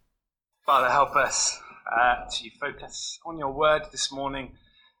Father, help us to focus on your word this morning.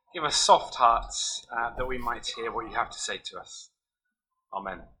 Give us soft hearts that we might hear what you have to say to us.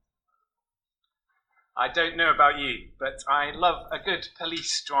 Amen. I don't know about you, but I love a good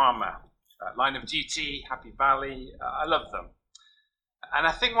police drama. Line of Duty, Happy Valley, I love them. And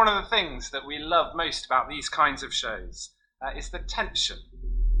I think one of the things that we love most about these kinds of shows is the tension.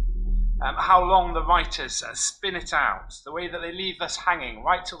 How long the writers spin it out, the way that they leave us hanging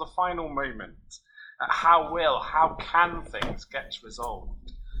right till the final moment. How can things get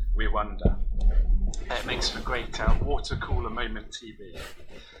resolved, we wonder. It makes for great water cooler moment TV.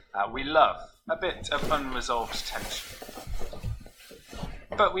 We love a bit of unresolved tension.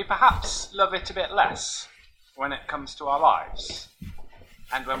 But we perhaps love it a bit less when it comes to our lives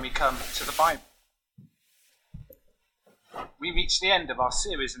and when we come to the Bible. We reach the end of our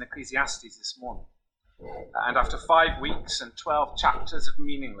series in Ecclesiastes this morning. And after 5 weeks and 12 chapters of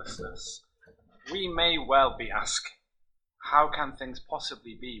meaninglessness, we may well be asking, how can things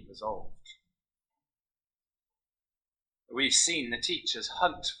possibly be resolved? We've seen the teachers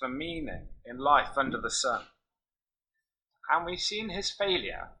hunt for meaning in life under the sun. And we've seen his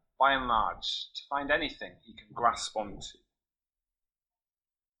failure, by and large, to find anything he can grasp onto.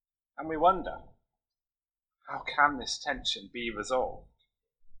 And we wonder, how can this tension be resolved?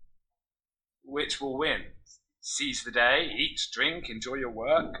 Which will win? Seize the day, eat, drink, enjoy your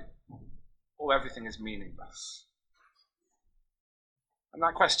work, or everything is meaningless? And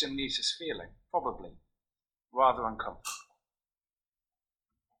that question leaves us feeling, probably, rather uncomfortable.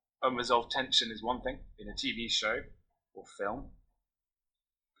 Unresolved tension is one thing in a TV show or film,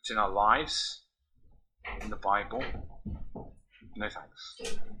 but in our lives, in the Bible, no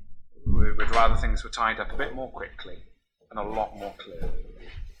thanks. We'd rather things were tied up a bit more quickly and a lot more clearly.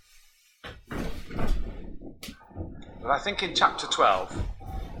 But I think in chapter 12,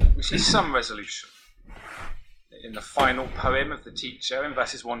 we see some resolution. In the final poem of the teacher in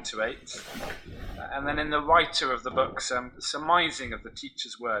verses 1 to 8, and then in the writer of the book, some surmising of the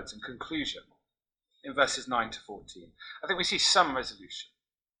teacher's words and conclusion in verses 9 to 14. I think we see some resolution.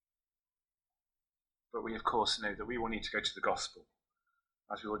 But we, of course, know that we will need to go to the gospel,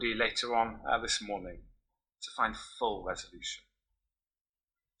 as we will do later on this morning, to find full resolution.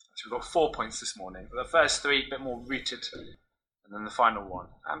 So we've got 4 points this morning. The first 3 a bit more rooted, and then the final one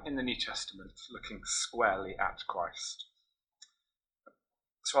in the New Testament, looking squarely at Christ.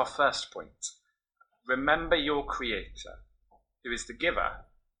 So our first point, remember your Creator, who is the giver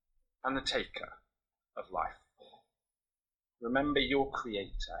and the taker of life. Remember your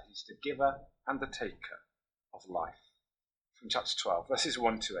Creator, he's the giver and the taker of life. From chapter 12, verses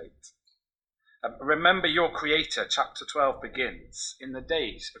 1 to 8. Remember your Creator, chapter 12 begins, in the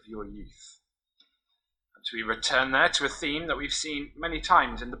days of your youth. And we return there to a theme that we've seen many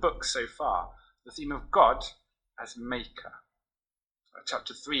times in the book so far, the theme of God as maker.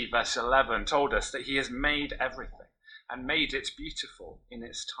 Chapter 3, verse 11 told us that he has made everything and made it beautiful in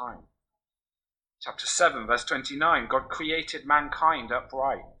its time. Chapter 7, verse 29, God created mankind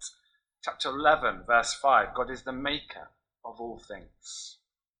upright. Chapter 11, verse 5, God is the maker of all things.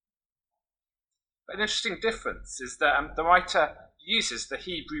 But an interesting difference is that the writer uses the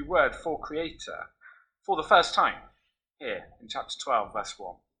Hebrew word for creator for the first time here in chapter 12, verse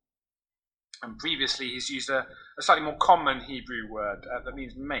 1. And previously he's used a slightly more common Hebrew word that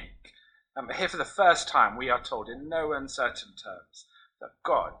means make. But here for the first time we are told in no uncertain terms that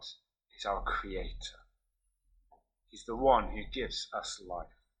God is our creator. He's the one who gives us life.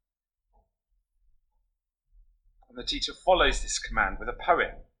 And the teacher follows this command with a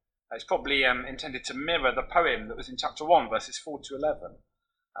poem. It's probably intended to mirror the poem that was in chapter 1, verses 4 to 11.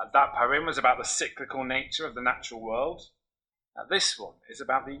 That poem was about the cyclical nature of the natural world. This one is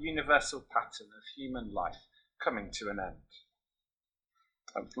about the universal pattern of human life coming to an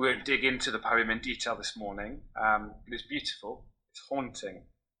end. We won't dig into the poem in detail this morning. It's beautiful, it's haunting,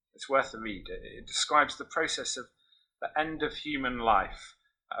 it's worth a read. It describes the process of the end of human life,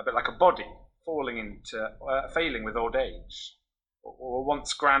 a bit like a body failing with old age, or a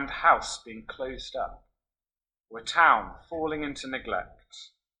once grand house being closed up, or a town falling into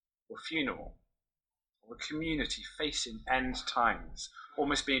neglect, or funeral, or a community facing end times,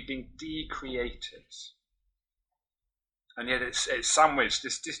 almost being decreated. And yet it's sandwiched,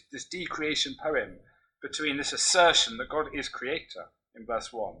 this decreation poem, between this assertion that God is creator in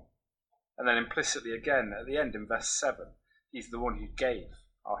verse 1, and then implicitly again at the end in verse 7, he's the one who gave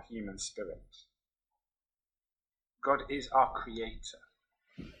our human spirit. God is our creator.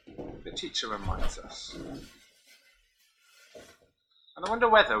 The teacher reminds us. And I wonder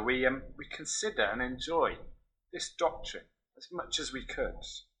whether we consider and enjoy this doctrine as much as we could.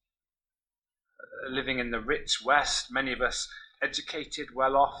 living in the rich West, many of us educated,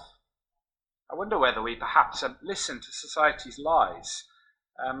 well off. I wonder whether we perhaps listen to society's lies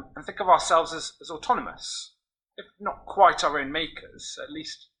and think of ourselves as autonomous, if not quite our own makers, at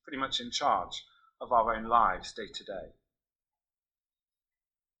least pretty much in charge of our own lives day to day.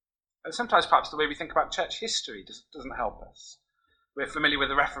 And sometimes perhaps the way we think about church history doesn't help us. We're familiar with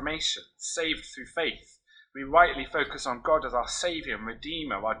the Reformation, saved through faith. We rightly focus on God as our Saviour and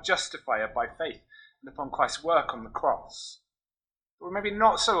Redeemer, our justifier by faith, and upon Christ's work on the cross. But we're maybe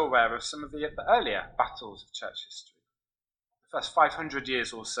not so aware of some of the earlier battles of church history. The first 500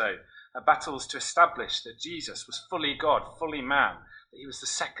 years or so are battles to establish that Jesus was fully God, fully man, that he was the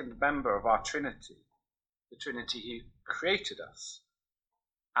second member of our Trinity, the Trinity who created us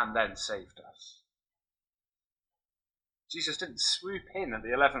and then saved us. Jesus didn't swoop in at the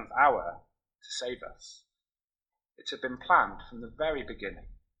 11th hour to save us. It had been planned from the very beginning,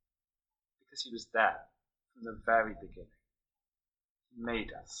 because he was there from the very beginning. He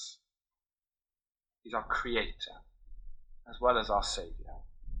made us. He's our creator, as well as our saviour.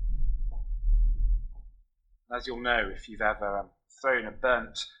 As you'll know, if you've ever thrown a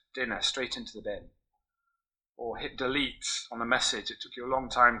burnt dinner straight into the bin, or hit delete on a message it took you a long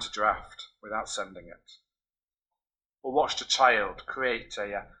time to draft without sending it, or watched a child create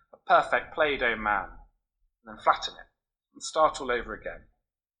a perfect Play-Doh man and then flatten it and start all over again,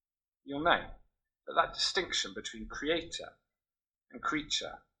 you'll know that distinction between creator and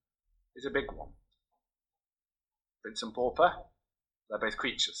creature is a big one. Prince and Pauper, they're both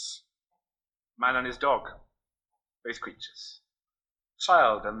creatures. Man and his dog, both creatures.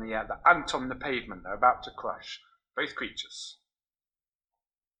 Child and the ant on the pavement they're about to crush, both creatures.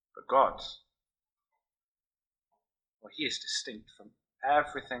 But God, well, he is distinct from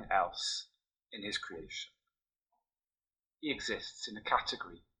everything else in his creation. He exists in a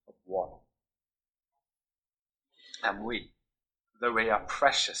category of one. And we, though we are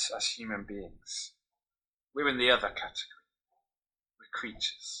precious as human beings, we're in the other category. We're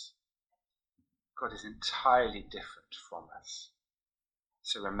creatures. God is entirely different from us.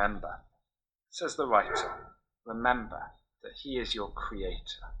 So remember, says the writer, remember that he is your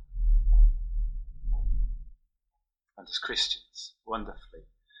creator. And as Christians, wonderfully,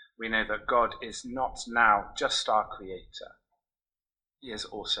 we know that God is not now just our creator. He is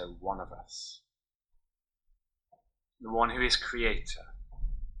also one of us. The one who is creator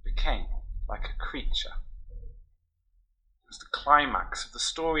became like a creature. It was the climax of the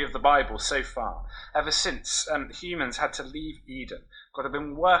story of the Bible so far. Ever since humans had to leave Eden, God had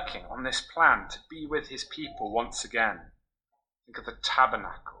been working on this plan to be with his people once again. Think of the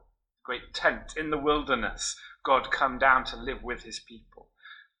tabernacle, the great tent in the wilderness, God come down to live with his people.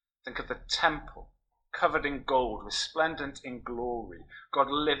 Think of the temple, covered in gold, resplendent in glory, God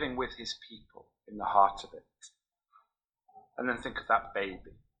living with his people in the heart of it. And then think of that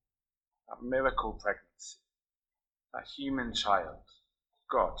baby, that miracle pregnancy, that human child,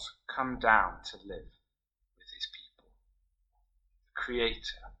 God come down to live with his people. The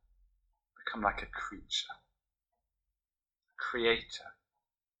creator become like a creature. The creator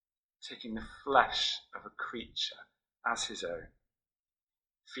taking the flesh of a creature as his own,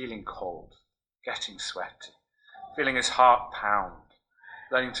 feeling cold, getting sweaty, feeling his heart pound,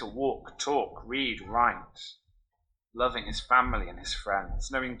 learning to walk, talk, read, write, loving his family and his friends,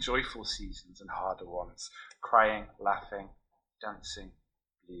 knowing joyful seasons and harder ones, crying, laughing, dancing,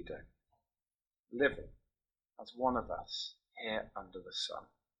 bleeding, living as one of us here under the sun,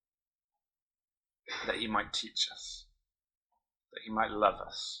 that he might teach us, that he might love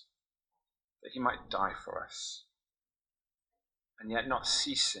us, that he might die for us, and yet not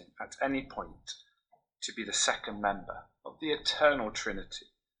ceasing at any point to be the second member of the eternal Trinity,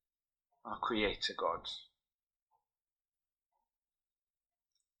 our Creator God.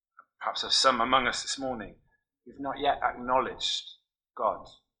 Perhaps of some among us this morning who've not yet acknowledged God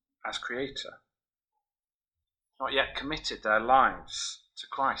as Creator, not yet committed their lives to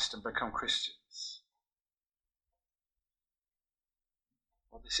Christ and become Christians.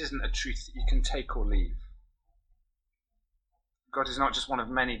 Well, this isn't a truth that you can take or leave. God is not just one of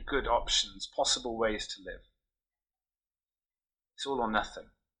many good options, possible ways to live. It's all or nothing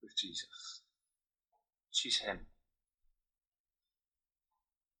with Jesus. Choose him.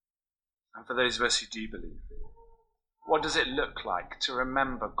 And for those of us who do believe, what does it look like to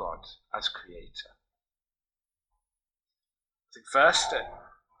remember God as Creator? I think first,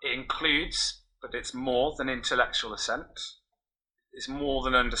 it includes, but it's more than intellectual assent. It's more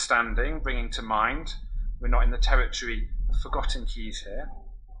than understanding, bringing to mind. We're not in the territory of forgotten keys here.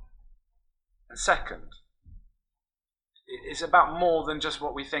 And second, It's about more than just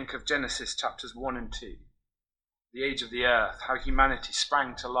what we think of Genesis chapters 1 and 2. The age of the earth, how humanity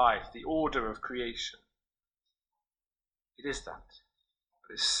sprang to life, the order of creation. It is that,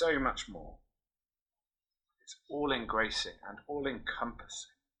 but it's so much more. It's all-engrossing and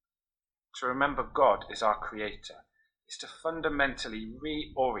all-encompassing. To remember God is our creator is to fundamentally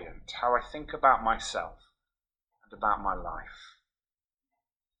reorient how I think about myself and about my life.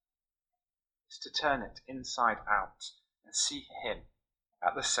 It's to turn it inside out and see him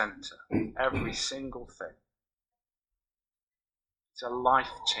at the centre of every single thing. It's a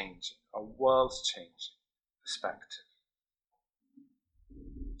life-changing, a world-changing perspective.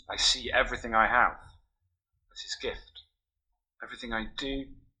 I see everything I have as his gift, everything I do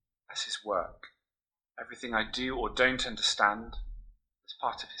as his work, everything I do or don't understand as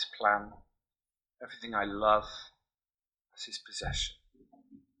part of his plan, everything I love as his possession.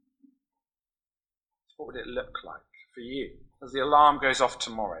 So what would it look like for you as the alarm goes off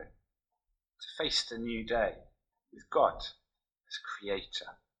tomorrow to face the new day with God as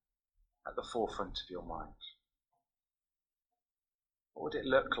creator at the forefront of your mind? What would it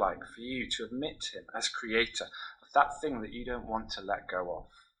look like for you to admit him as creator of that thing that you don't want to let go of?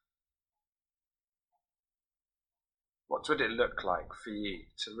 What would it look like for you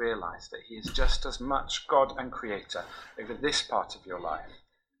to realise that he is just as much God and creator over this part of your life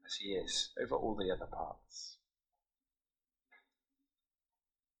as he is over all the other parts?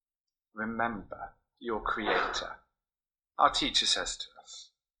 Remember your creator, our teacher says to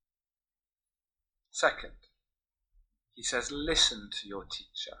us. Second, he says, listen to your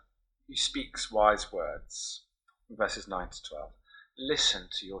teacher who speaks wise words. In verses 9 to 12. Listen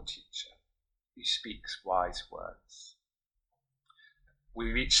to your teacher who speaks wise words.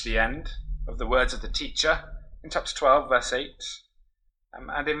 We reach the end of the words of the teacher in chapter 12, verse 8.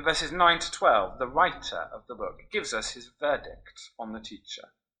 And in verses 9 to 12, the writer of the book gives us his verdict on the teacher.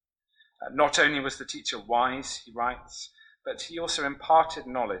 Not only was the teacher wise, he writes, but he also imparted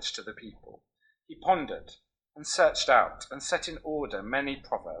knowledge to the people. He pondered and searched out and set in order many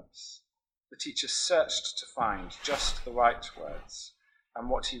proverbs. The teacher searched to find just the right words, and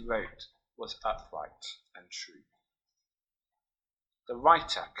what he wrote was upright and true. The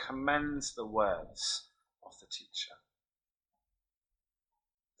writer commends the words of the teacher.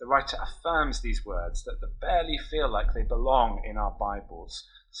 The writer affirms these words that barely feel like they belong in our Bibles,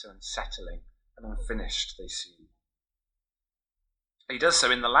 so unsettling and unfinished they seem. He does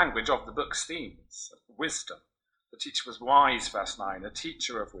so in the language of the book's themes, of wisdom. The teacher was wise, verse 9, a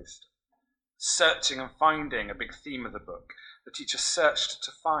teacher of wisdom. Searching and finding, a big theme of the book. The teacher searched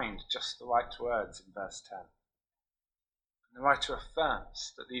to find just the right words in verse 10. And the writer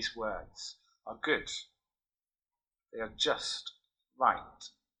affirms that these words are good. They are just, right,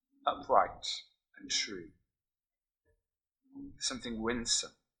 upright, and true. There's something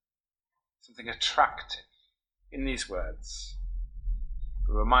winsome, something attractive in these words.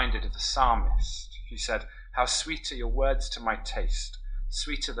 We're reminded of the psalmist who said, "How sweet are your words to my taste,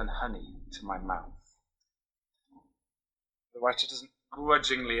 sweeter than honey to my mouth." The writer doesn't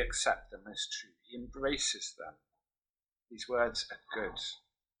grudgingly accept them as true. He embraces them. These words are good.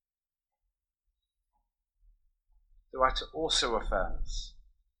 The writer also affirms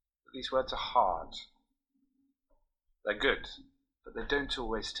that these words are hard. They're good, but they don't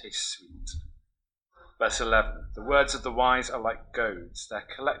always taste sweet. Verse 11, the words of the wise are like goads, their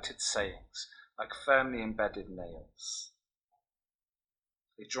collected sayings, like firmly embedded nails.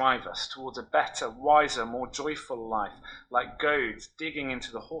 They drive us towards a better, wiser, more joyful life, like goads digging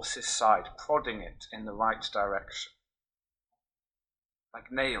into the horse's side, prodding it in the right direction.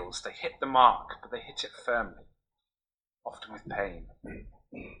 Like nails, they hit the mark, but they hit it firmly, often with pain.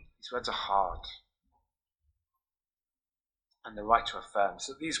 These words are hard. And the writer affirms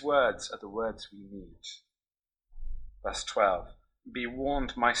that these words are the words we need. Verse 12, be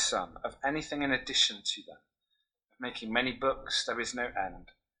warned, my son, of anything in addition to them. Of making many books there is no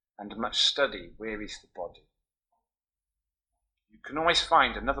end, and much study wearies the body. You can always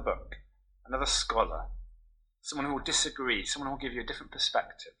find another book, another scholar, someone who will disagree, someone who will give you a different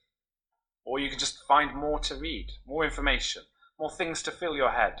perspective. Or you can just find more to read, more information, more things to fill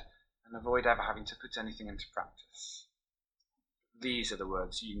your head, and avoid ever having to put anything into practice. These are the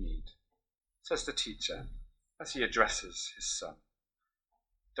words you need, says the teacher as he addresses his son.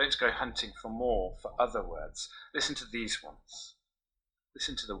 Don't go hunting for more, for other words. Listen to these ones.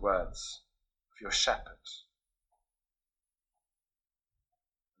 Listen to the words of your shepherd.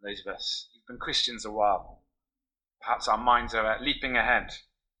 And those of us who've been Christians a while, perhaps our minds are leaping ahead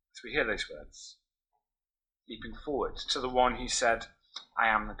as we hear those words. Leaping forward to the one who said, I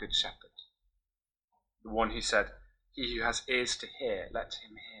am the good shepherd. The one who said, He who has ears to hear, let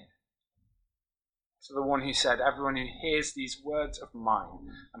him hear. To the one who said, everyone who hears these words of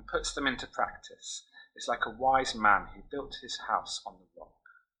mine and puts them into practice is like a wise man who built his house on the rock.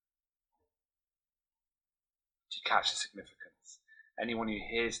 Do you catch the significance? Anyone who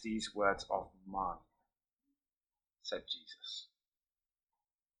hears these words of mine, said Jesus.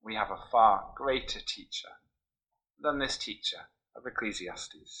 We have a far greater teacher than this teacher of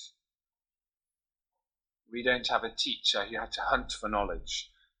Ecclesiastes. We don't have a teacher who had to hunt for knowledge,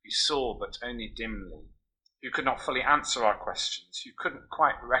 who saw but only dimly, who could not fully answer our questions, who couldn't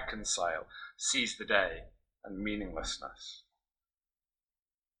quite reconcile seize the day and meaninglessness.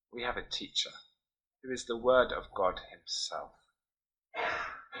 We have a teacher who is the Word of God himself.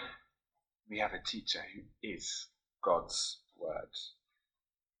 We have a teacher who is God's Word.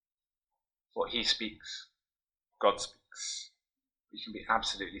 What he speaks, God speaks. We can be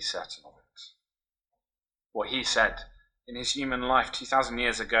absolutely certain of it. What he said in his human life 2,000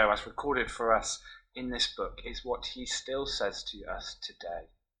 years ago, as recorded for us in this book, is what he still says to us today,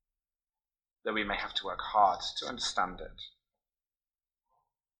 though we may have to work hard to understand it.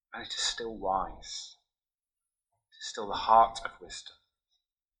 And it is still wise. It is still the heart of wisdom.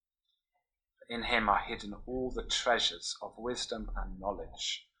 In him are hidden all the treasures of wisdom and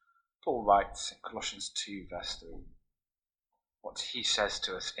knowledge. Paul writes in Colossians 2 verse 3, what he says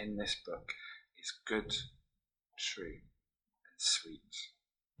to us in this book is good, true, and sweet.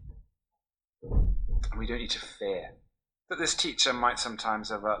 And we don't need to fear that this teacher might sometimes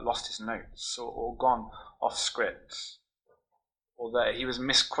have lost his notes or gone off script, or that he was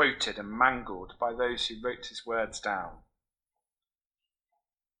misquoted and mangled by those who wrote his words down.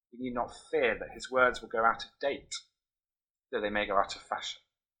 We need not fear that his words will go out of date, though they may go out of fashion,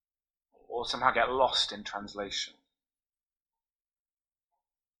 or somehow get lost in translation.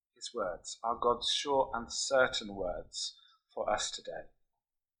 His words are God's sure and certain words for us today.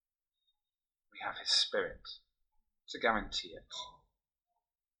 We have his Spirit to guarantee it.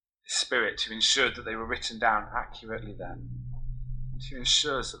 His Spirit who ensured that they were written down accurately then, and who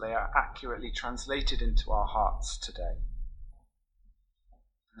ensures that they are accurately translated into our hearts today.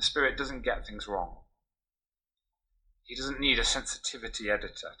 And the Spirit doesn't get things wrong. He doesn't need a sensitivity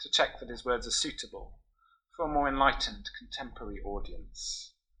editor to check that his words are suitable for a more enlightened contemporary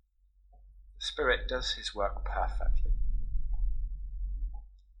audience. The Spirit does his work perfectly.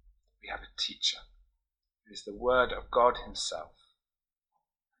 We have a teacher who is the Word of God himself,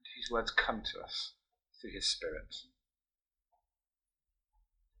 and whose words come to us through his Spirit.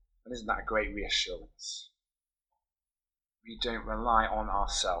 And isn't that a great reassurance? We don't rely on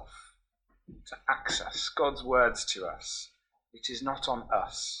ourselves to access God's words to us. It is not on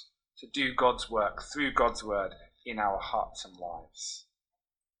us to do God's work through God's word in our hearts and lives.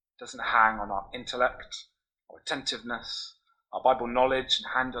 It doesn't hang on our intellect, our attentiveness, our Bible knowledge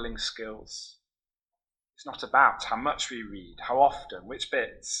and handling skills. It's not about how much we read, how often, which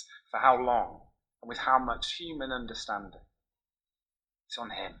bits, for how long, and with how much human understanding. It's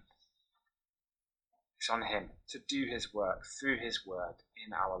on him. It's on him to do his work through his word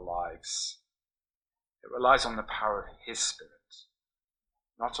in our lives. It relies on the power of his Spirit,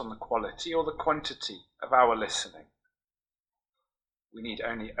 not on the quality or the quantity of our listening. We need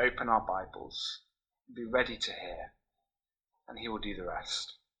only open our Bibles and be ready to hear, and he will do the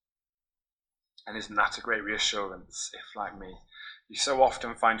rest. And isn't that a great reassurance if, like me, you so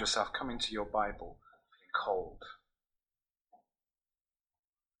often find yourself coming to your Bible feeling cold?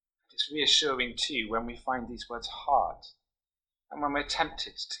 It's reassuring too when we find these words hard and when we're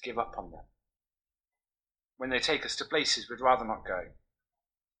tempted to give up on them, when they take us to places we'd rather not go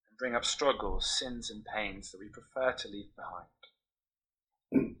and bring up struggles, sins and pains that we prefer to leave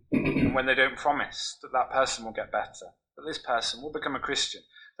behind, and when they don't promise that that person will get better, that this person will become a Christian,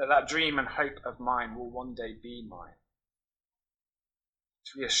 that that dream and hope of mine will one day be mine.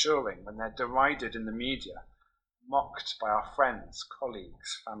 It's reassuring when they're derided in the media, mocked by our friends,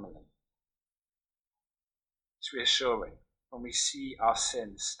 colleagues, family. It's reassuring when we see our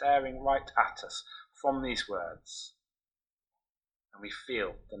sin staring right at us from these words, and we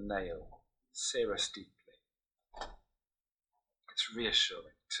feel the nail sear us deeply. It's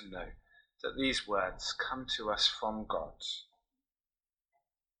reassuring to know that these words come to us from God,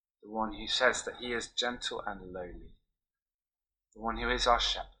 the one who says that he is gentle and lowly, the one who is our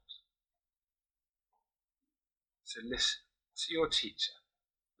shepherd. So listen to your teacher,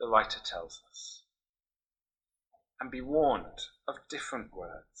 the writer tells us, and be warned of different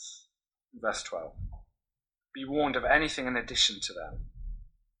words. Verse 12. Be warned of anything in addition to them.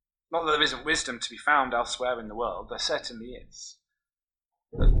 Not that there isn't wisdom to be found elsewhere in the world, there certainly is.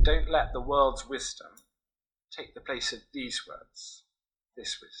 But don't let the world's wisdom take the place of these words,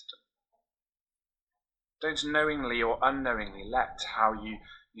 this wisdom. Don't knowingly or unknowingly let how you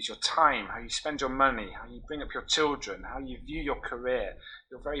use your time, how you spend your money, how you bring up your children, how you view your career,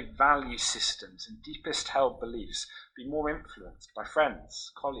 your very value systems and deepest held beliefs be more influenced by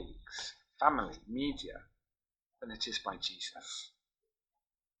friends, colleagues, family, media, than it is by Jesus.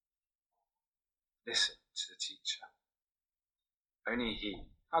 Listen to the teacher. Only he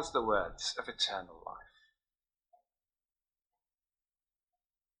has the words of eternal life.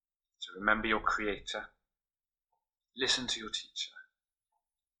 So remember your Creator. Listen to your teacher.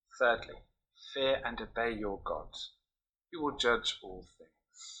 Thirdly, fear and obey your God, who will judge all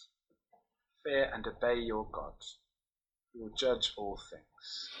things. Fear and obey your God, who will judge all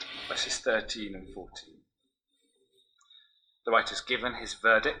things. Verses 13 and 14. The writer's given his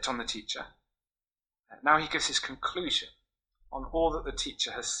verdict on the teacher. Now he gives his conclusion on all that the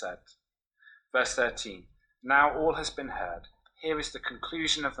teacher has said. Verse 13. Now all has been heard. Here is the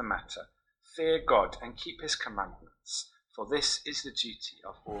conclusion of the matter. Fear God and keep his commandments, for this is the duty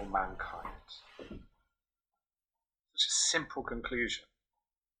of all mankind. Such a simple conclusion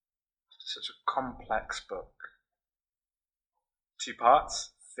to such a complex book. 2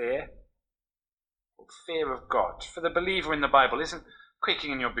 parts, fear, or fear of God. For the believer in the Bible isn't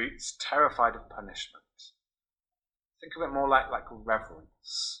quaking in your boots, terrified of punishment. Think of it more like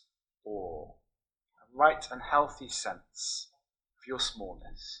reverence, or a right and healthy sense of your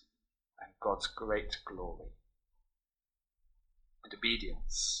smallness and God's great glory. And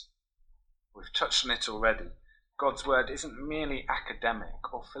obedience. We've touched on it already. God's word isn't merely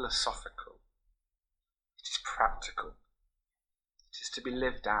academic or philosophical. It is practical. It is to be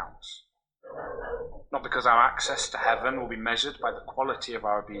lived out. Not because our access to heaven will be measured by the quality of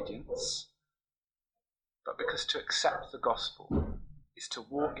our obedience, but because to accept the gospel is to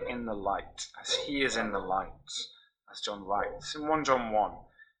walk in the light as he is in the light, as John writes in 1 John 1.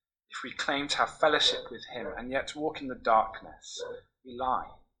 If we claim to have fellowship with him and yet walk in the darkness, we lie,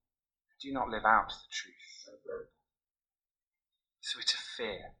 do not live out the truth. So we're to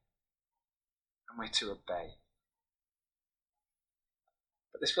fear and we're to obey.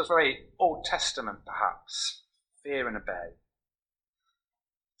 But this feels very Old Testament, perhaps, fear and obey.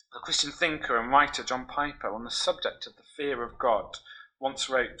 The Christian thinker and writer John Piper, on the subject of the fear of God, once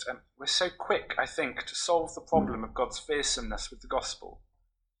wrote, we're so quick, I think, to solve the problem of God's fearsomeness with the gospel,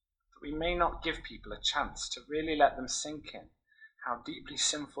 that we may not give people a chance to really let them sink in how deeply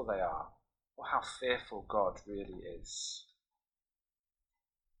sinful they are, or how fearful God really is.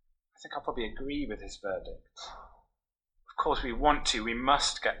 I think I'll probably agree with his verdict. Of course we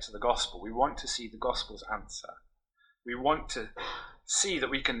must get to the gospel. We want to see the gospel's answer. We want to see that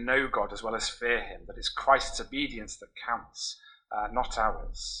we can know God as well as fear him, that it's Christ's obedience that counts, not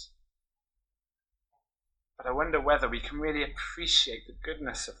ours. But I wonder whether we can really appreciate the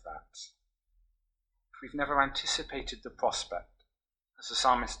goodness of that if we've never anticipated the prospect, as the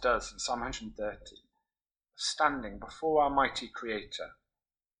psalmist does in Psalm 130, of standing before our mighty Creator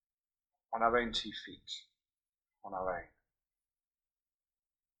on our own 2 feet, on our own.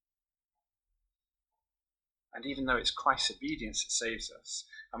 And even though it's Christ's obedience that saves us,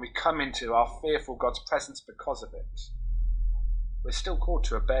 and we come into our fearful God's presence because of it, we're still called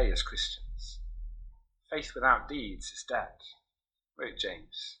to obey as Christians. Faith without deeds is dead, wrote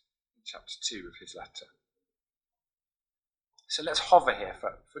James in chapter 2 of his letter. So let's hover here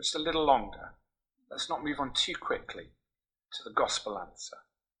for just a little longer. Let's not move on too quickly to the gospel answer.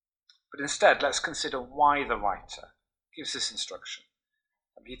 But instead, let's consider why the writer gives this instruction.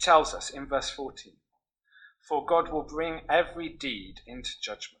 He tells us in verse 14, "For God will bring every deed into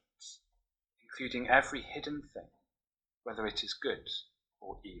judgment, including every hidden thing, whether it is good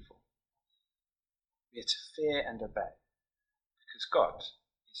or evil." We are to fear and obey, because God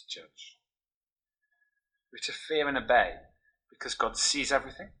is judge. We're to fear and obey, because God sees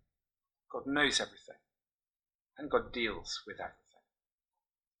everything, God knows everything, and God deals with everything.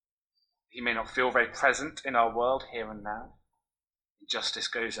 He may not feel very present in our world here and now. Injustice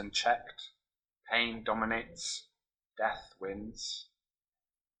goes unchecked, pain dominates, death wins.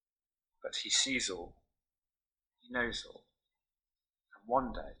 But he sees all, he knows all, and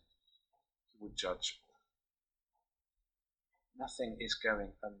one day he will judge all. Nothing is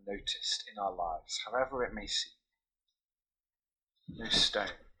going unnoticed in our lives, however it may seem. No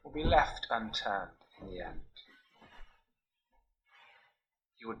stone will be left unturned in the end.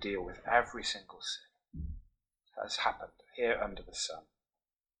 He will deal with every single sin that has happened here under the sun.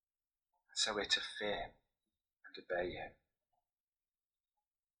 So we're to fear him and obey him.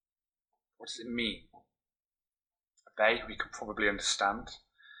 What does it mean? Obey, we can probably understand.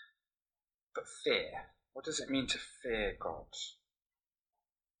 But fear, What does it mean to fear God?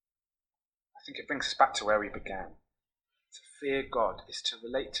 I think it brings us back to where we began. To fear God is to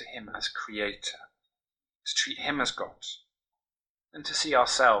relate to him as creator, to treat him as God, and to see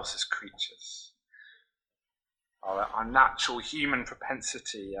ourselves as creatures. Our natural human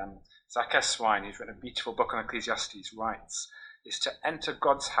propensity, Zach Eswine, who's written a beautiful book on Ecclesiastes, writes, is to enter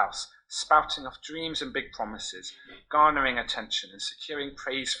God's house, spouting off dreams and big promises, garnering attention and securing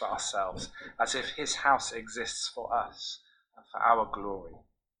praise for ourselves, as if his house exists for us and for our glory.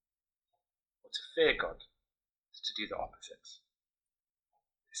 Or to fear God is to do the opposite.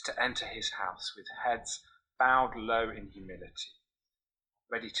 It's to enter his house with heads bowed low in humility,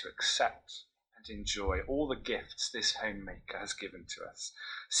 ready to accept and enjoy all the gifts this homemaker has given to us,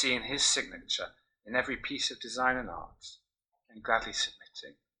 seeing his signature in every piece of design and art, and gladly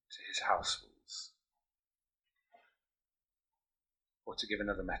submitting to his house rules. Or to give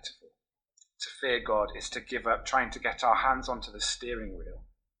another metaphor, to fear God is to give up trying to get our hands onto the steering wheel,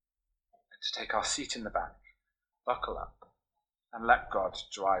 and to take our seat in the back, buckle up, and let God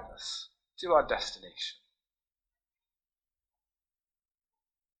drive us to our destination.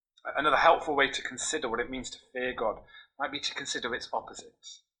 Another helpful way to consider what it means to fear God might be to consider its opposite.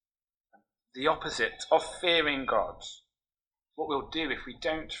 The opposite of fearing God, what we'll do if we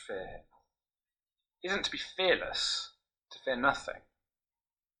don't fear him, isn't to be fearless, to fear nothing.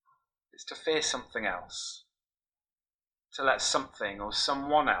 It's to fear something else, to let something or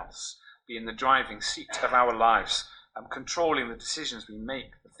someone else be in the driving seat of our lives, controlling the decisions we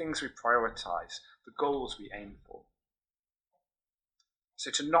make, the things we prioritize, the goals we aim for. So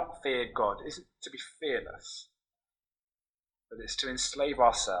to not fear God isn't to be fearless, but it's to enslave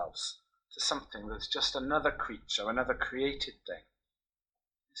ourselves to something that's just another creature, another created thing,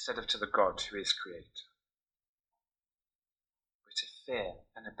 instead of to the God who is creator. We're to fear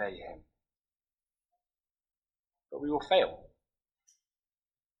and obey him. But we will fail.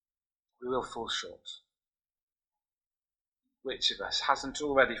 We will fall short. Which of us hasn't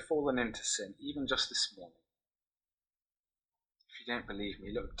already fallen into sin, even just this morning? If you don't believe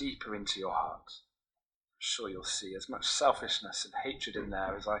me, look deeper into your heart. I'm sure you'll see as much selfishness and hatred in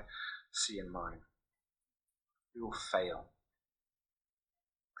there as I see in mine. We will fail.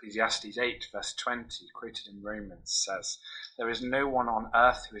 Ecclesiastes 8 verse 20, quoted in Romans, says, "There is no one on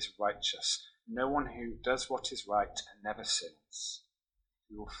earth who is righteous, no one who does what is right and never sins."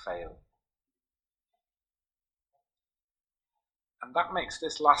 We will fail. And that makes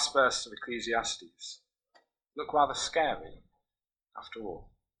this last verse of Ecclesiastes look rather scary, after all.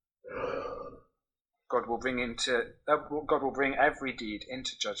 God will bring every deed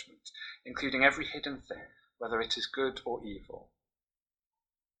into judgment, including every hidden thing, whether it is good or evil.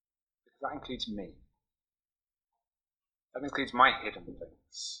 Because that includes me. That includes my hidden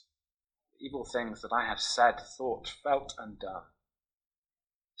things, the evil things that I have said, thought, felt, and done.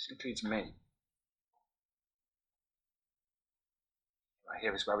 This includes me. Right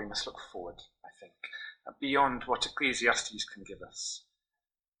here is where we must look forward, I think, beyond what Ecclesiastes can give us.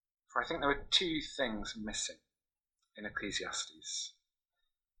 For I think there are two things missing in Ecclesiastes.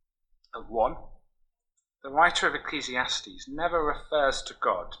 One, the writer of Ecclesiastes never refers to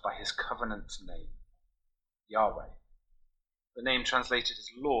God by his covenant name, Yahweh. The name translated as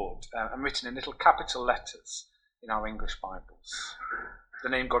Lord and written in little capital letters in our English Bibles. The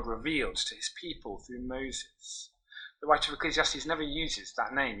name God revealed to his people through Moses. The writer of Ecclesiastes never uses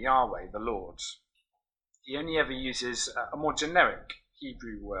that name, Yahweh, the Lord. He only ever uses a more generic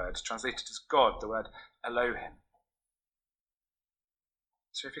Hebrew word translated as God, the word Elohim.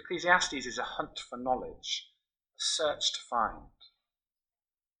 So if Ecclesiastes is a hunt for knowledge, a search to find,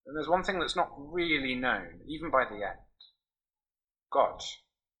 then there's one thing that's not really known, even by the end. God.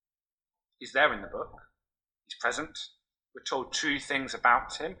 He's there in the book. He's present. We're told true things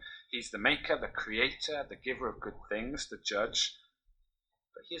about him. He's the maker, the creator, the giver of good things, the judge.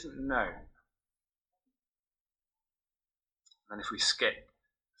 But he isn't known. And if we skip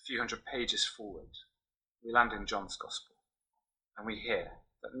a few hundred pages forward, we land in John's Gospel, and we hear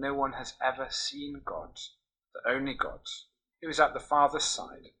that no one has ever seen God, the only God, who is at the Father's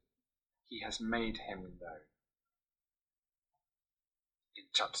side. He has made him known. In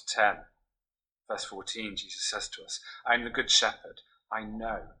chapter 10, verse 14, Jesus says to us, "I am the good shepherd. I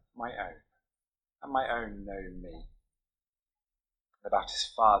know my own, and my own know me." And about his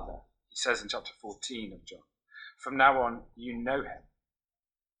Father, he says in chapter 14 of John, "From now on, you know him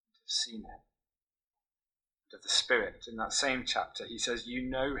and have seen him." And of the Spirit, in that same chapter, he says, "You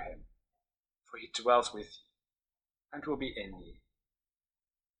know him, for he dwells with you and will be in you."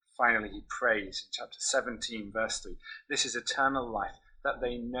 Finally, he prays in chapter 17, verse 3, "This is eternal life, that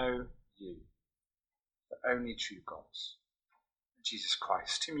they know you, only true God, Jesus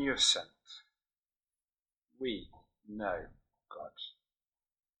Christ, whom you have sent. We know God.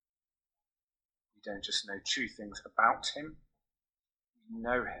 We don't just know true things about him, we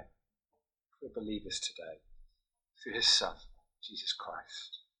know him. We're believers today through his Son, Jesus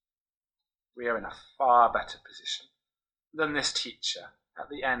Christ. We are in a far better position than this teacher at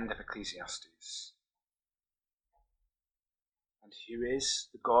the end of Ecclesiastes. And who is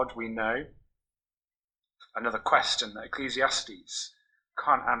the God we know? Another question that Ecclesiastes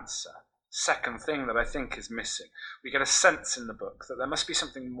can't answer. Second thing that I think is missing. We get a sense in the book that there must be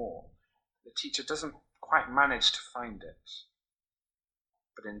something more. The teacher doesn't quite manage to find it.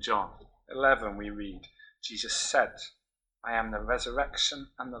 But in John 11 we read, Jesus said, I am the resurrection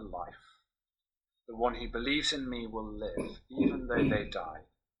and the life. The one who believes in me will live, even though they die.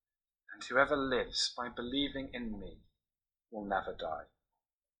 And whoever lives by believing in me will never die.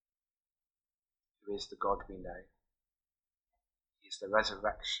 Who is the God we know? He is the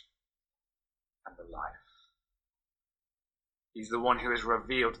resurrection and the life. He's the one who has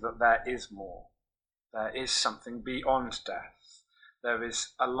revealed that there is more. There is something beyond death. There is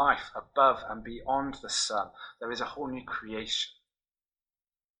a life above and beyond the sun. There is a whole new creation.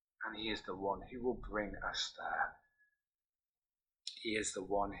 And he is the one who will bring us there. He is the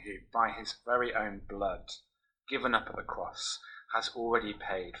one who, by his very own blood, given up at the cross, has already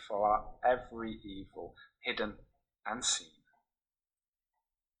paid for our every evil, hidden and seen.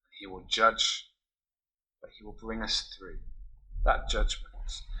 He will judge, but he will bring us through that judgment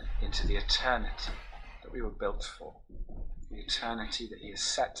into the eternity that we were built for, the eternity that he has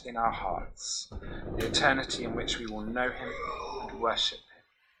set in our hearts, the eternity in which we will know him and worship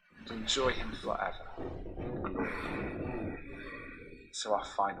him and enjoy him forever in glory. So our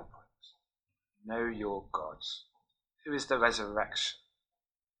final point, know your God, who is the resurrection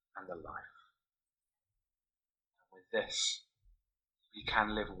and the life. And with this, we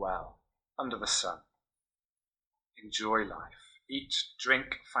can live well under the sun, enjoy life, eat,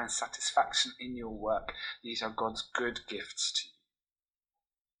 drink, find satisfaction in your work. These are God's good gifts to you.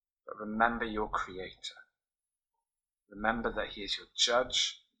 But remember your Creator. Remember that he is your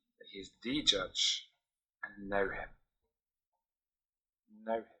judge, that he is the judge, and know him.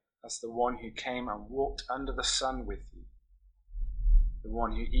 Know him as the one who came and walked under the sun with you, the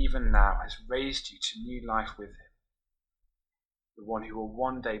one who even now has raised you to new life with him, the one who will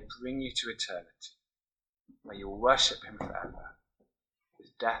one day bring you to eternity, where you will worship him forever,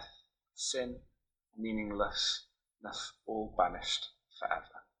 with death, sin, meaninglessness all banished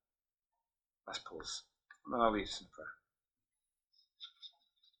forever. Let's pause, and then I'll lead us in prayer.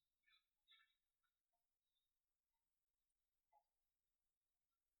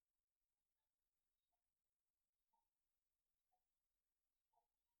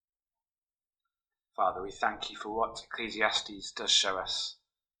 Father, we thank you for what Ecclesiastes does show us.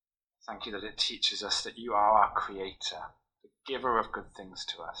 Thank you that it teaches us that you are our Creator, the giver of good things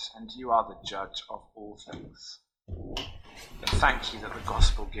to us, and you are the judge of all things. But thank you that the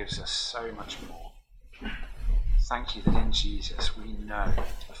gospel gives us so much more. Thank you that in Jesus we know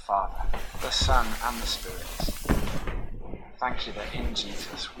the Father, the Son, and the Spirit. Thank you that in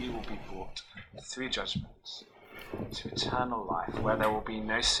Jesus we will be brought through judgment to eternal life, where there will be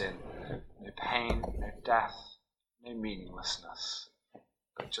no sin, no pain, no death, no meaninglessness,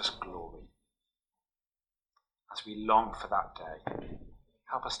 but just glory. As we long for that day,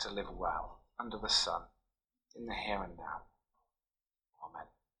 help us to live well under the sun, in the here and now.